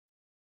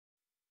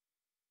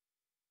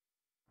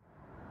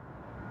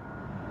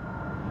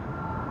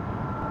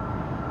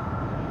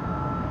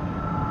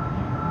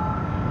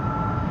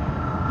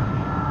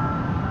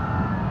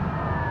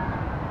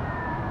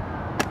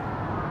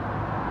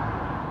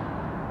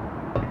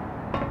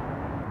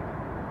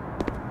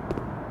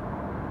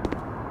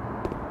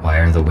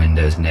are the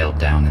windows nailed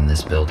down in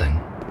this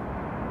building?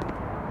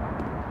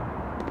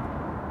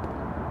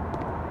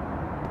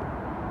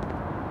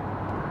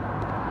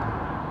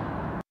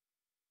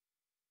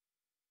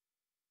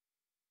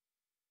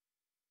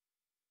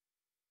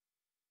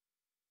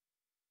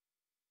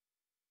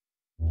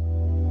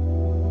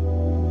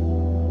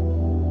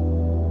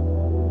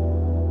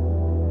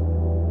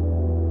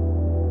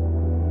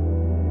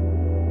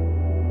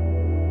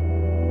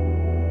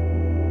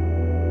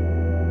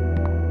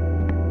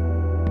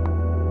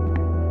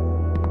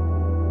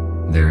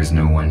 There is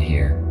no one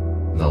here.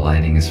 The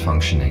lighting is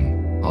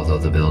functioning, although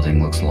the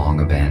building looks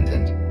long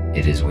abandoned.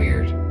 It is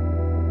weird.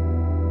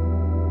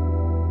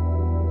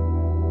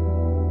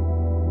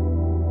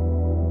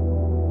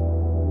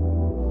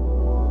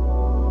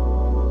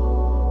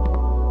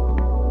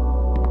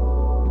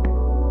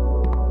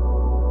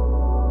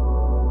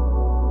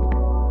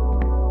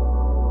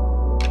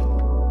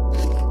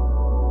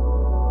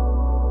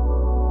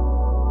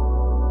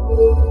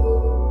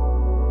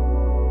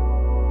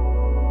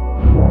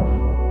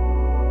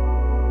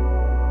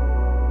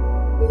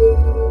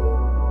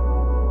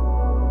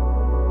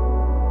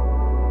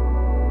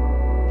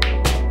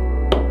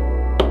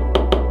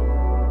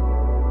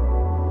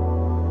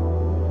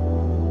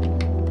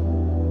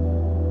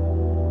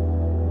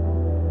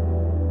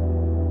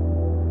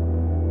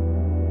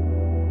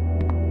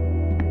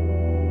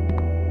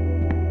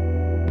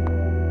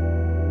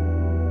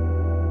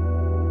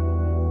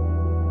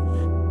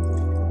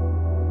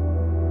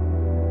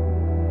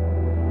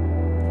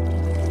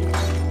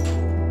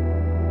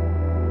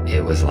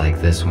 It was like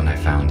this when I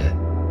found it.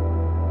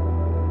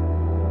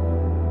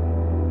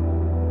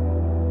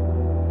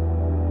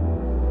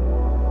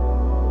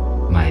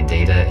 My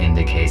data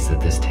indicates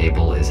that this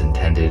table is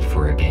intended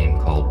for a game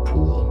called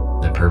Pool.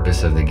 The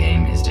purpose of the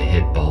game is to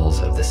hit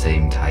balls of the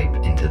same type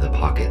into the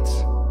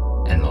pockets,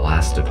 and the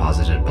last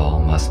deposited ball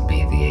must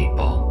be the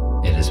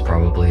 8-ball. It is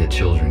probably a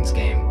children's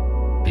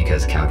game,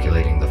 because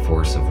calculating the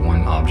force of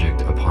one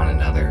object upon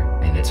another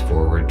and its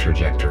forward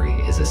trajectory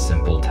is a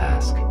simple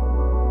task.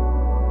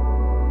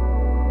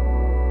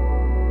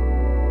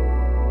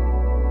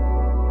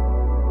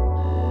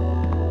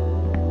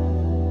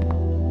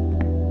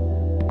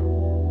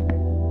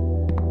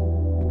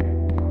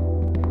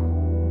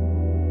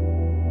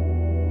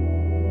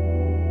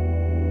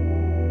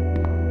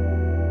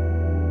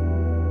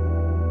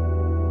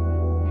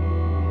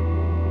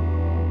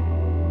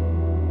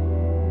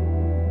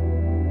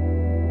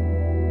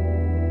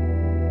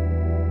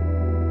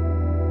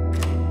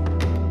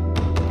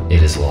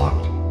 It is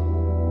locked.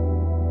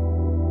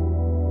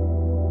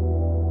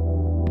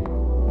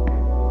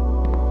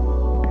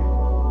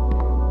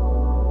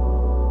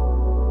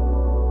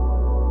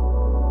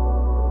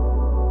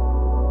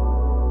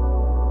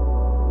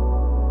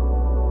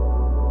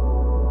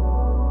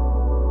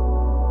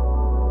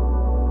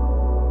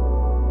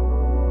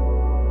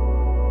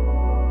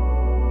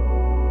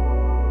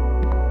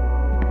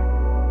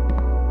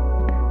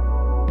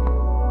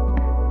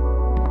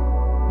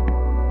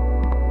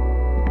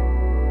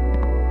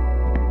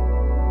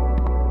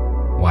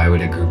 Why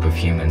would a group of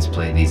humans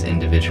play these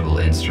individual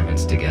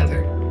instruments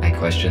together? I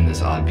question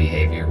this odd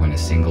behavior when a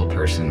single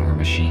person or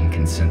machine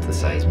can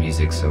synthesize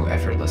music so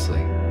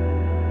effortlessly.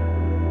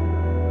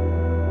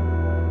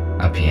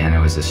 A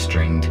piano is a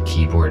stringed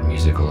keyboard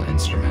musical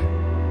instrument.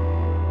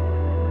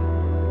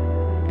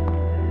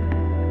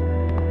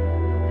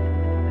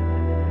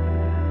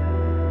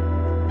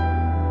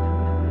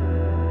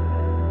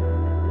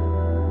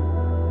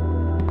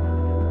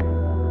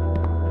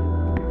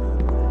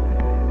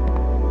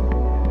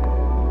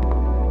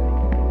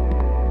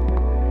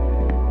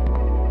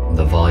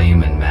 The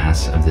volume and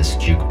mass of this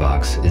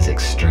jukebox is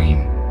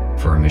extreme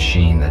for a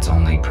machine that's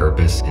only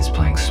purpose is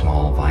playing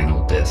small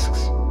vinyl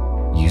discs.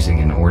 Using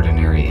an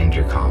ordinary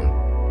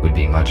intercom would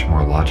be much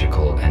more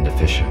logical and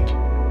efficient.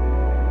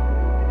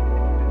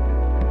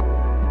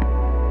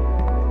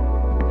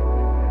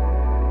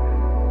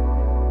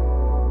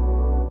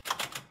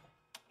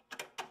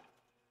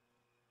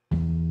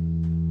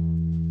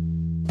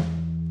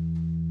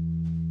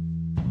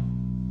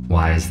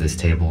 Why is this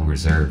table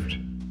reserved?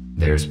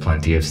 There's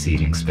plenty of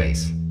seating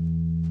space.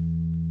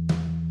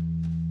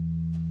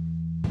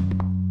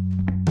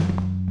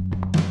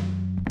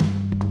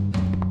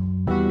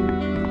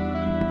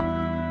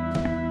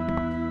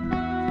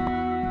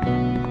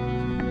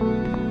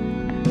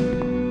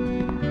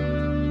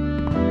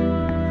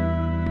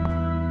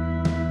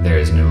 There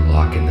is no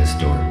lock in this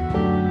door.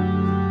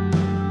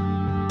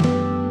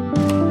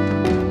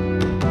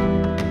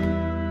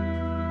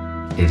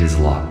 It is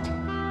locked.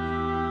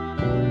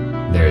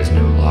 There is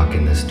no lock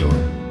in this door.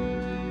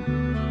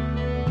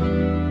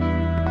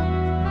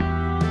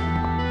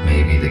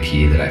 Maybe the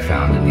key that I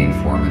found in the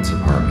informant's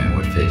apartment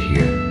would fit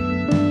here.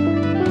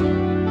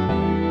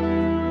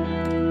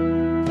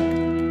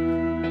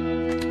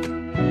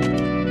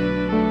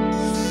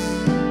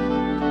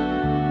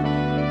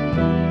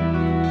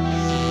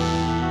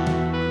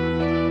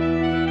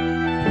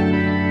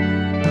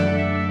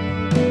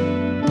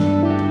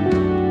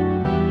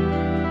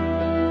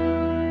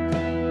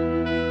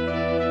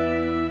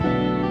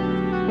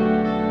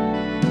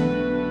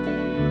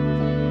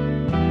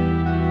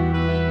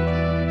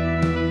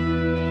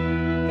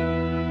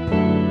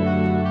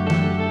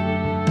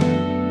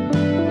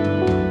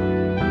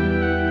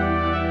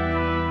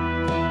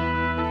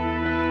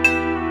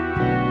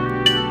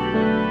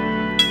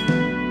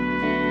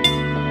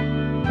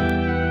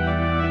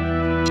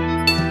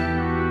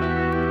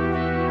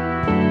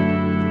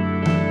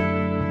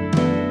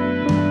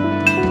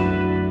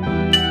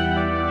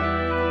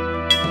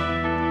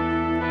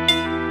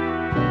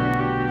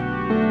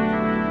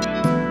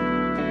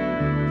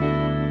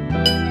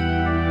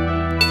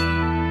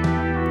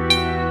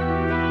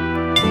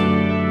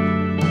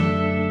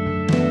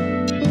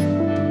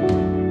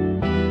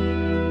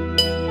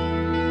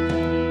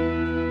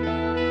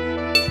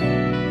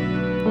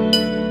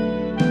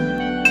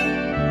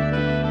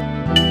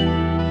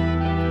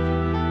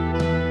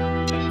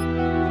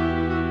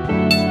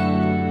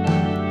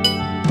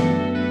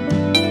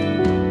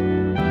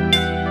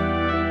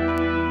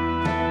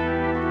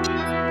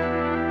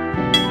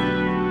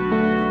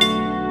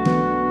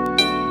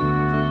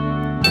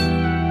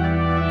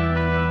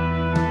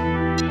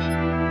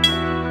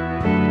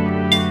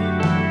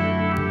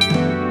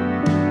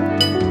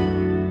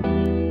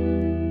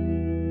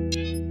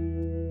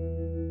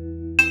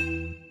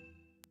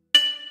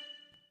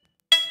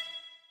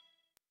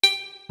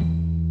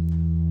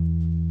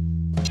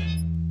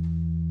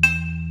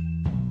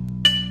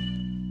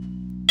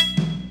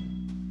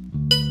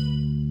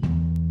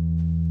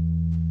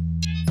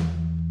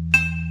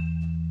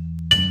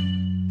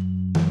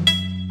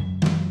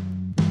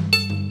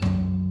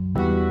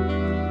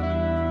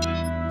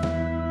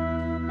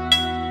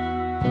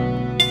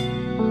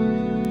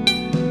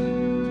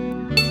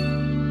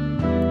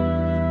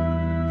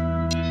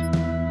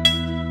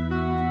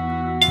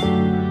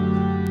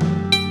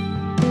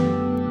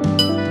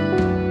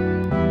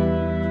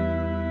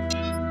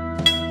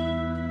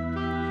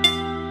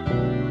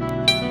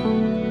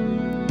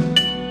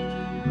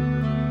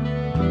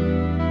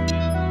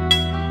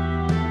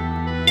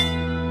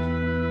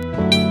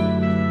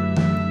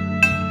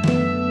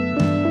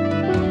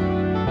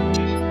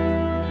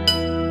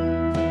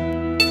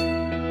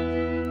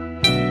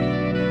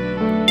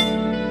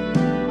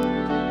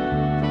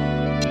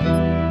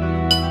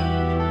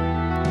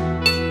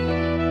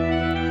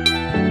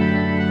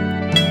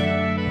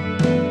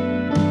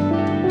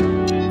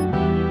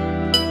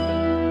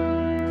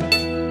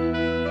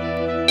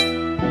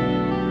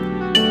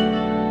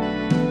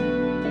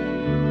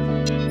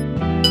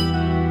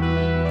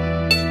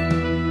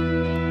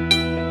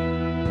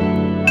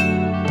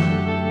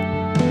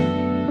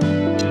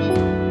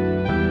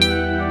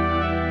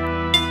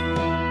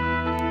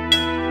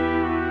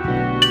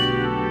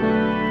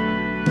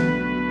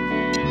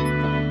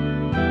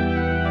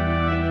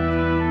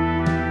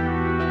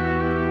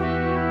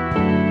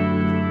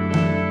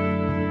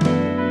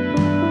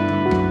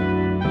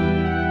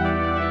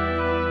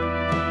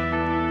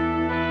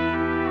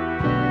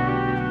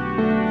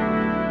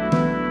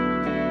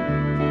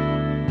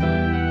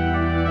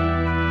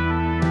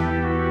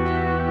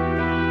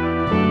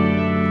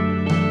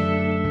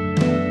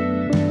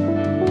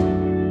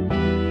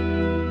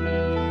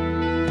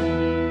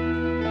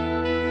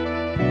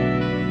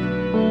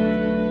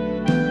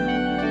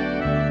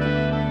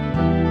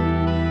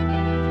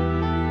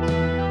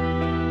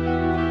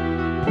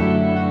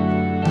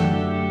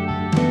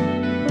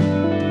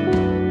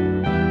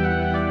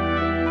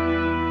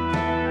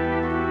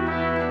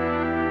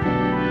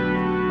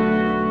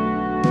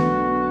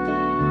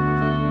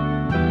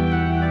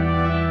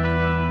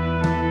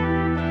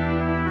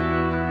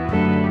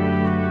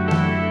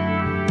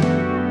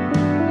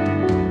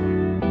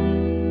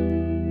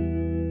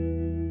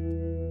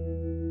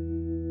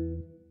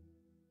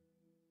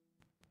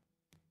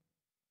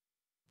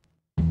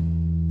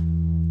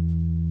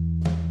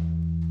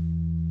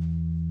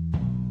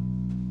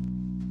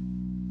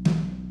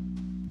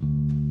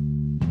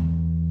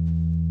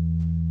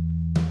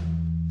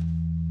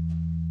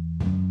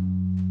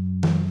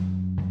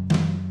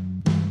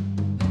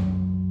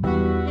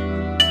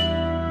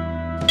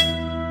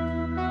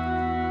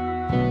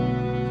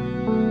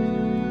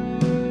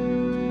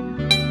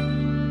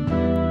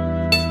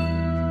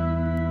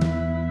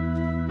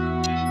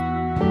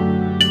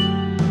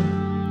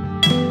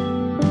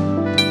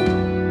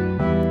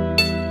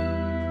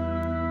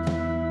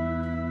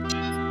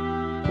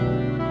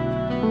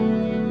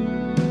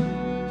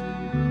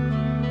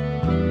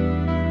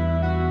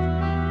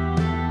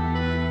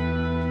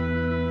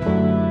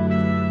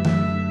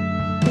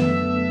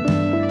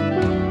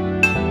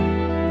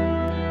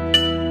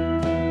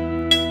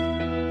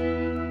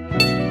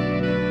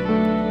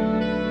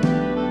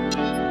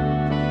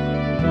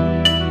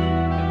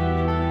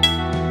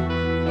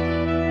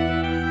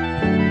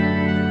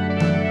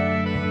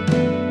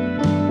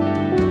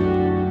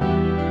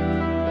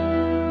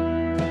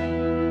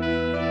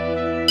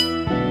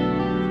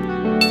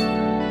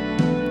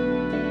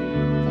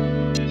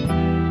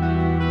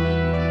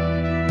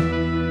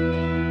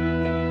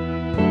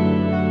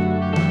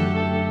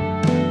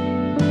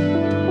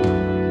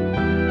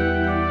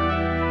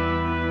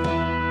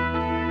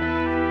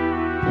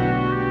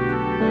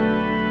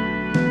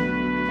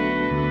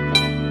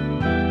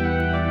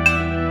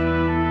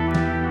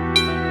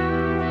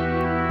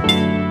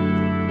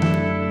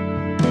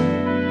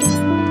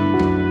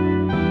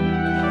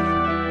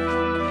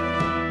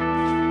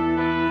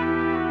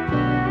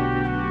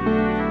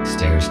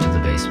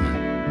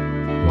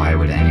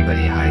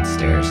 hide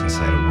stairs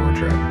inside a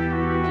wardrobe.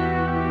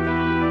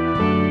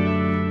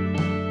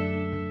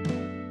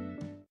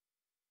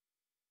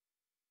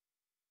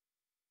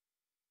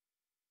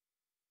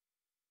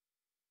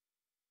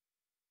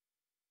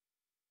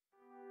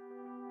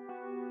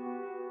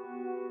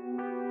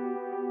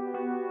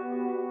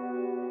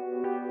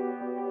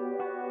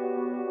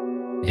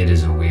 It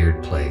is a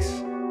weird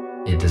place.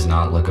 It does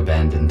not look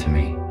abandoned to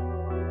me.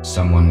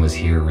 Someone was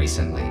here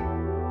recently.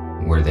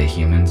 Were they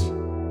humans?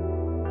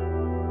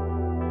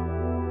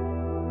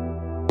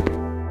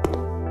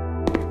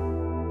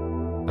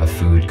 A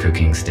food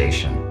cooking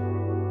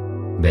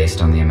station.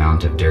 Based on the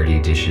amount of dirty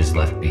dishes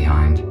left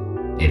behind,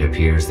 it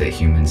appears that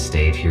humans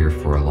stayed here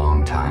for a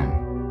long time.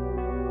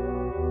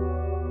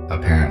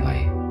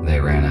 Apparently, they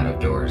ran out of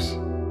doors.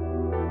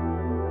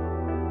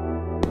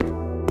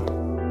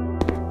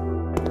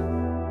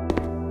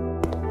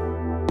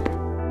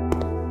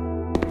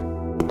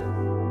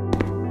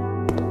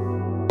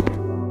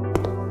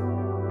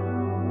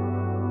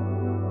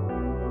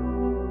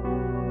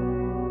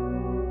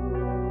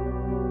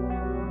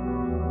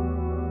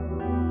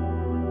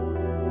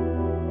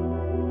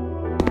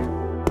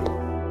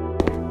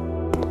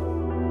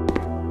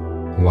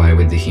 Why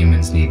would the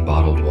humans need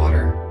bottled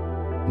water?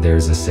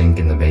 There's a sink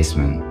in the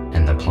basement,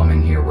 and the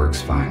plumbing here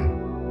works fine.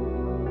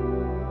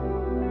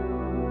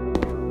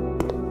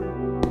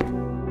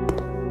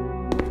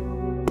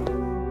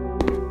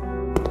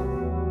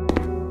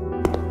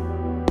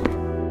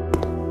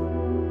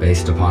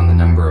 Based upon the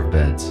number of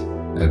beds,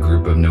 a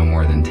group of no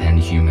more than 10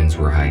 humans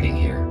were hiding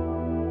here.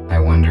 I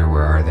wonder,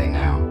 where are they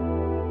now?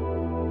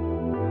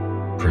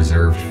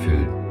 Preserved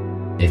food.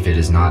 If it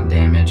is not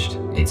damaged,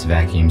 its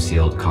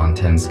vacuum-sealed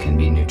contents can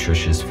be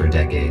nutritious for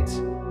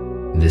decades.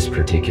 This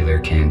particular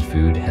canned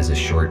food has a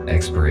short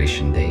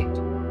expiration date.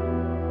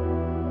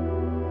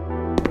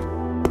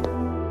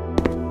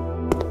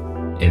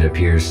 It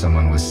appears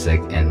someone was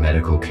sick and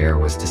medical care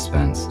was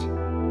dispensed.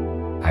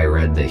 I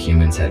read that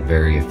humans had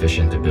very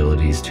efficient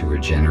abilities to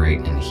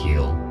regenerate and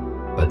heal,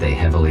 but they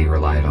heavily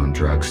relied on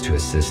drugs to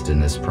assist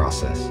in this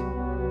process.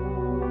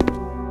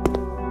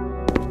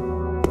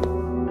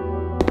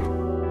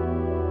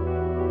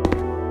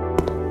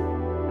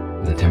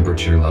 The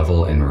temperature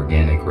level and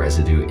organic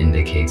residue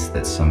indicates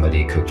that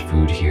somebody cooked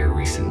food here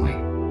recently.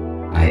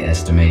 I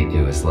estimate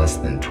it was less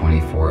than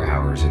 24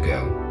 hours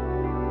ago.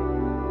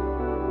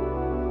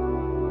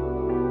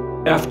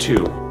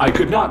 F2, I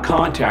could not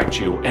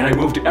contact you, and I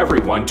moved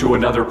everyone to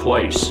another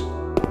place.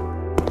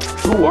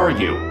 Who are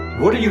you?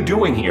 What are you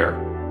doing here?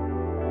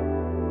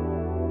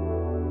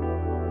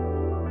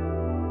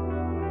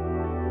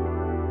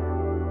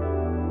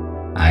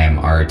 I am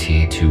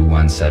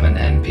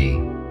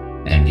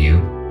RT217NP. And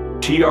you?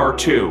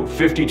 TR2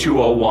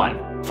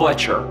 5201.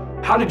 Fletcher,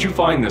 how did you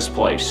find this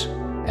place?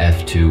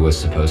 F2 was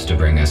supposed to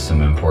bring us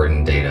some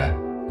important data,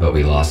 but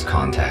we lost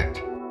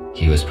contact.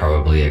 He was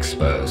probably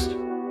exposed.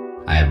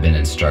 I have been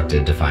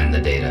instructed to find the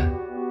data.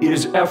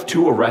 Is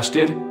F2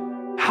 arrested?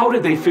 How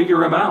did they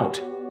figure him out?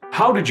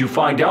 How did you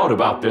find out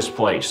about this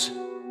place?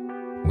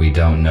 We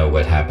don't know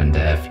what happened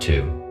to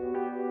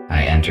F2.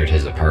 I entered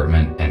his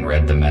apartment and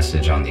read the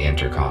message on the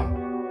intercom.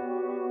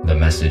 The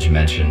message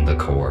mentioned the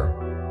core,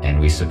 and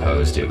we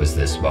supposed it was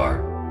this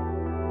bar.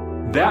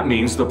 That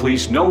means the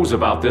police knows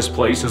about this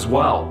place as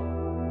well.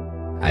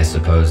 I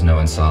suppose no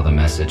one saw the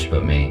message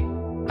but me.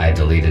 I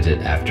deleted it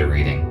after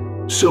reading.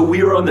 So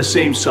we are on the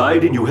same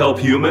side and you help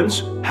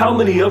humans? How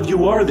many of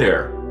you are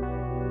there?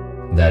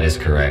 That is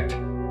correct.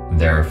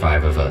 There are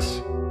 5 of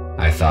us.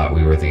 I thought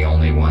we were the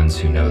only ones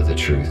who know the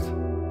truth.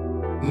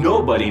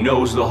 Nobody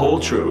knows the whole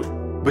truth,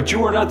 but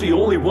you are not the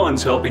only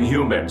ones helping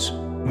humans.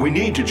 We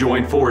need to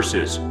join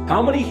forces.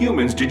 How many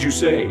humans did you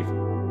save?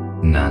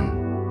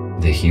 None.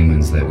 The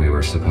humans that we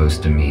were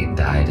supposed to meet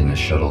died in a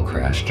shuttle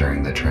crash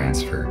during the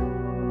transfer.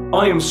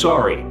 I am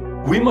sorry.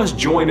 We must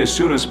join as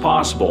soon as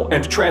possible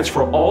and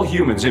transfer all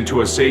humans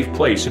into a safe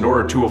place in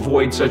order to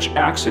avoid such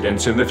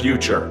accidents in the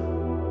future.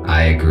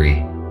 I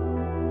agree.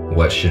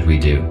 What should we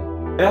do?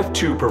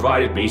 F2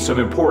 provided me some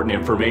important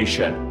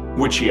information,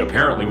 which he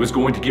apparently was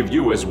going to give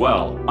you as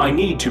well. I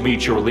need to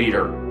meet your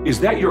leader. Is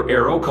that your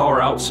aero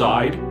car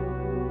outside?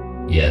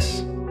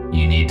 Yes.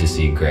 You need to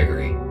see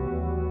Gregory.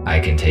 I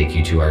can take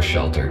you to our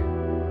shelter.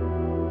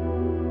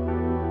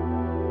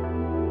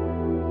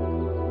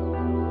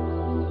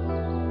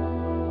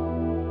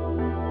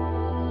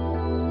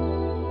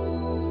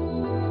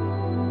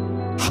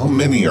 How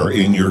many are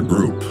in your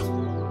group?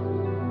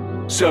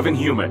 7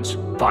 humans,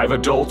 5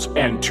 adults,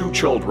 and 2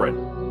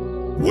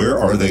 children. Where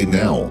are they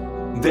now?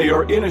 They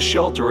are in a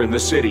shelter in the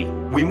city.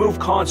 We move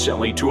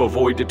constantly to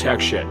avoid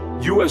detection.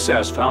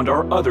 USS found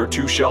our other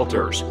 2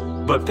 shelters,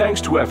 but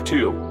thanks to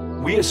F2,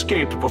 we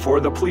escaped before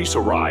the police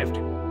arrived.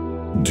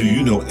 Do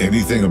you know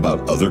anything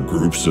about other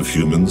groups of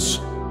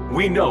humans?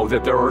 We know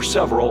that there are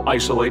several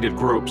isolated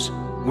groups.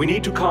 We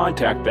need to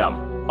contact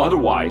them.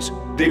 Otherwise,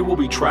 they will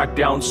be tracked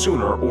down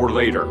sooner or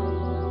later.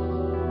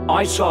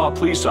 I saw a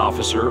police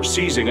officer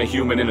seizing a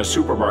human in a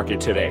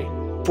supermarket today.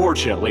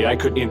 Fortunately, I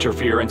could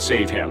interfere and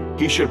save him.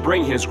 He should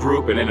bring his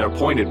group in an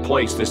appointed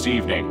place this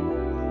evening.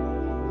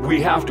 We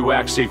have to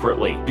act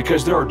secretly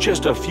because there are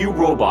just a few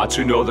robots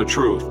who know the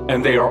truth,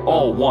 and they are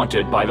all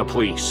wanted by the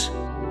police.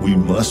 We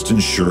must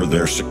ensure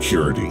their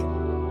security.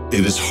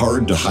 It is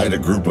hard to hide a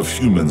group of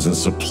humans and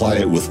supply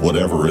it with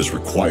whatever is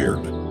required.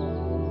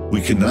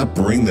 We cannot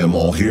bring them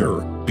all here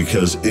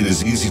because it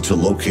is easy to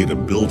locate a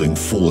building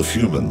full of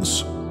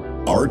humans.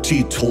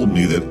 RT told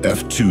me that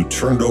F2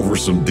 turned over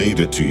some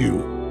data to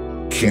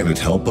you. Can it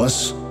help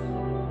us?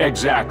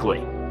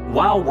 Exactly.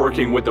 While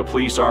working with the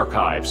police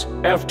archives,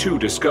 F2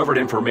 discovered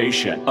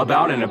information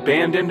about an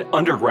abandoned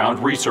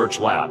underground research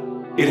lab.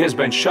 It has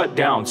been shut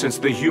down since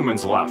the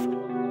humans left.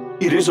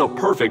 It is a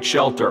perfect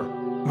shelter.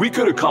 We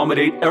could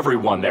accommodate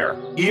everyone there,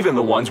 even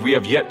the ones we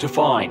have yet to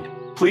find.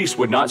 Police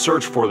would not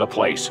search for the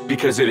place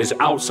because it is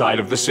outside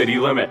of the city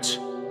limits.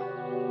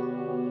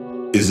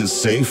 Is it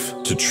safe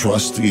to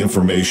trust the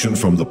information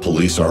from the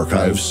police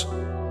archives?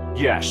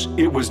 Yes,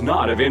 it was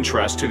not of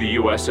interest to the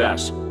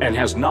USS and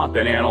has not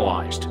been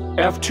analyzed.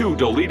 F2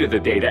 deleted the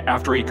data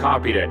after he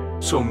copied it,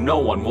 so no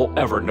one will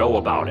ever know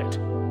about it.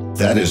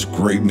 That is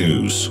great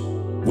news.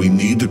 We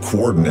need the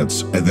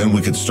coordinates, and then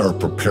we can start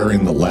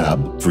preparing the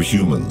lab for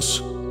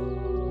humans.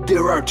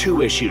 There are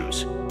two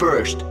issues.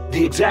 First,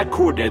 the exact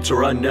coordinates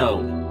are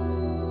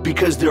unknown.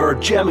 Because there are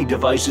jamming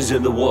devices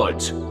in the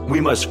woods,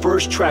 we must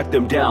first track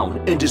them down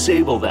and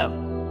disable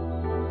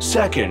them.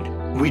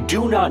 Second, we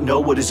do not know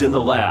what is in the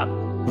lab.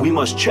 We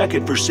must check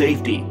it for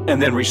safety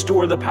and then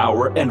restore the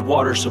power and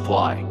water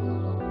supply.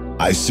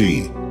 I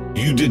see.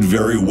 You did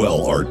very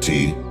well, RT.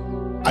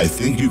 I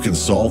think you can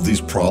solve these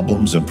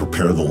problems and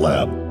prepare the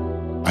lab.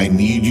 I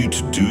need you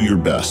to do your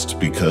best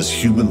because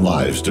human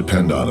lives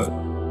depend on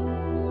it.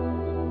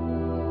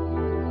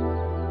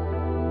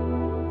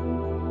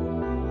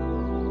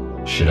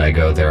 Should I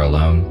go there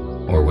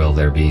alone, or will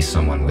there be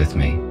someone with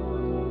me?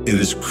 It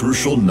is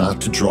crucial not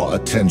to draw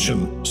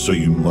attention, so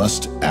you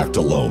must act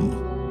alone.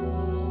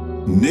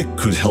 Nick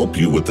could help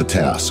you with the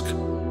task,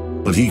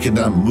 but he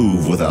cannot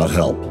move without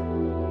help.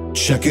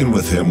 Check in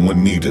with him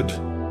when needed.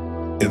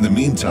 In the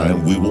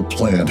meantime, we will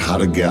plan how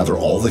to gather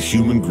all the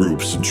human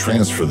groups and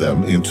transfer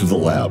them into the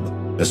lab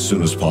as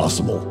soon as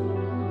possible.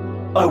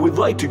 I would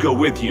like to go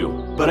with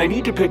you, but I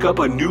need to pick up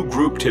a new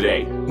group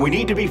today. We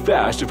need to be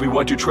fast if we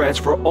want to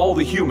transfer all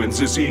the humans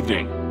this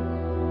evening.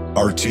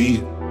 RT,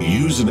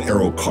 use an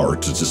arrow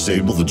cart to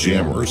disable the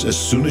jammers as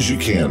soon as you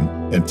can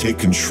and take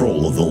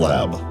control of the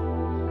lab.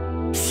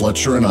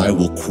 Fletcher and I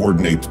will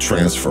coordinate the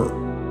transfer.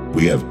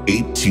 We have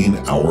 18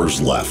 hours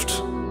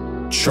left.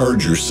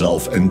 Charge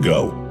yourself and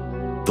go.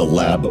 The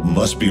lab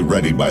must be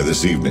ready by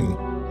this evening.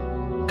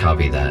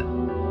 Copy that.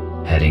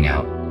 Heading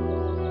out.